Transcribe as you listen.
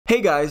Hey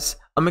guys,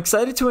 I'm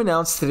excited to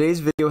announce today's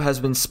video has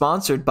been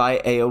sponsored by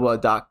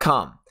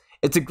AOA.com.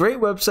 It's a great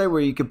website where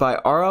you can buy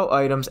RL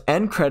items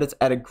and credits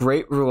at a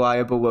great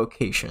reliable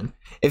location.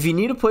 If you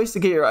need a place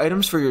to get your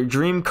items for your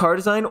dream car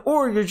design,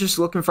 or you're just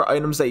looking for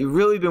items that you've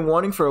really been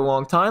wanting for a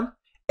long time,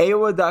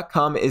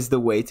 AOA.com is the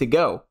way to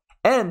go.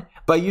 And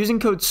by using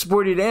code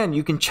SPORTEDAN,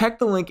 you can check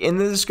the link in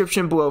the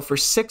description below for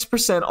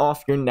 6%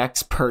 off your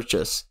next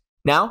purchase.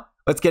 Now,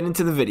 let's get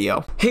into the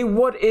video. Hey,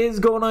 what is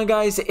going on,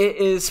 guys? It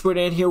is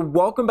SportDan here.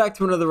 Welcome back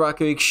to another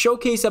Rocket League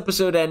Showcase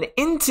episode, and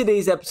in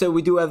today's episode,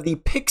 we do have the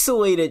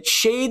PIxelated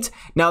shades.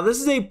 Now,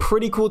 this is a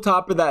pretty cool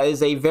topper that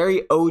is a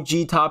very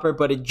OG topper,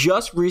 but it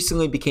just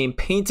recently became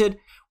painted.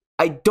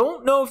 I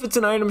don't know if it's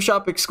an item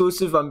shop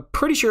exclusive. I'm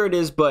pretty sure it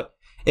is, but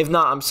if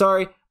not, I'm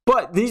sorry.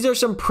 But these are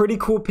some pretty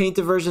cool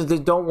painted versions,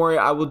 and don't worry,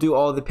 I will do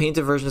all the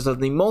painted versions of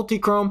the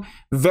multi-chrome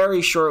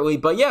very shortly.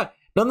 But yeah,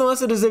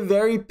 nonetheless, it is a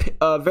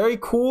very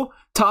cool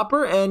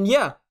topper, and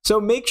yeah, so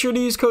make sure to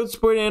use code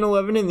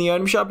SPORTDAN11 in the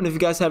item shop, and if you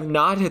guys have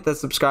not hit that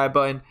subscribe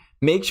button,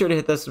 make sure to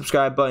hit that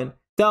subscribe button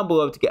down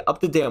below to get up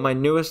to date on my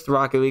newest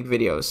Rocket League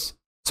videos.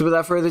 So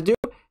without further ado,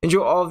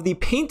 enjoy all of the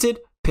painted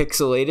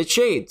PIxelated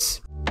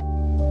shades.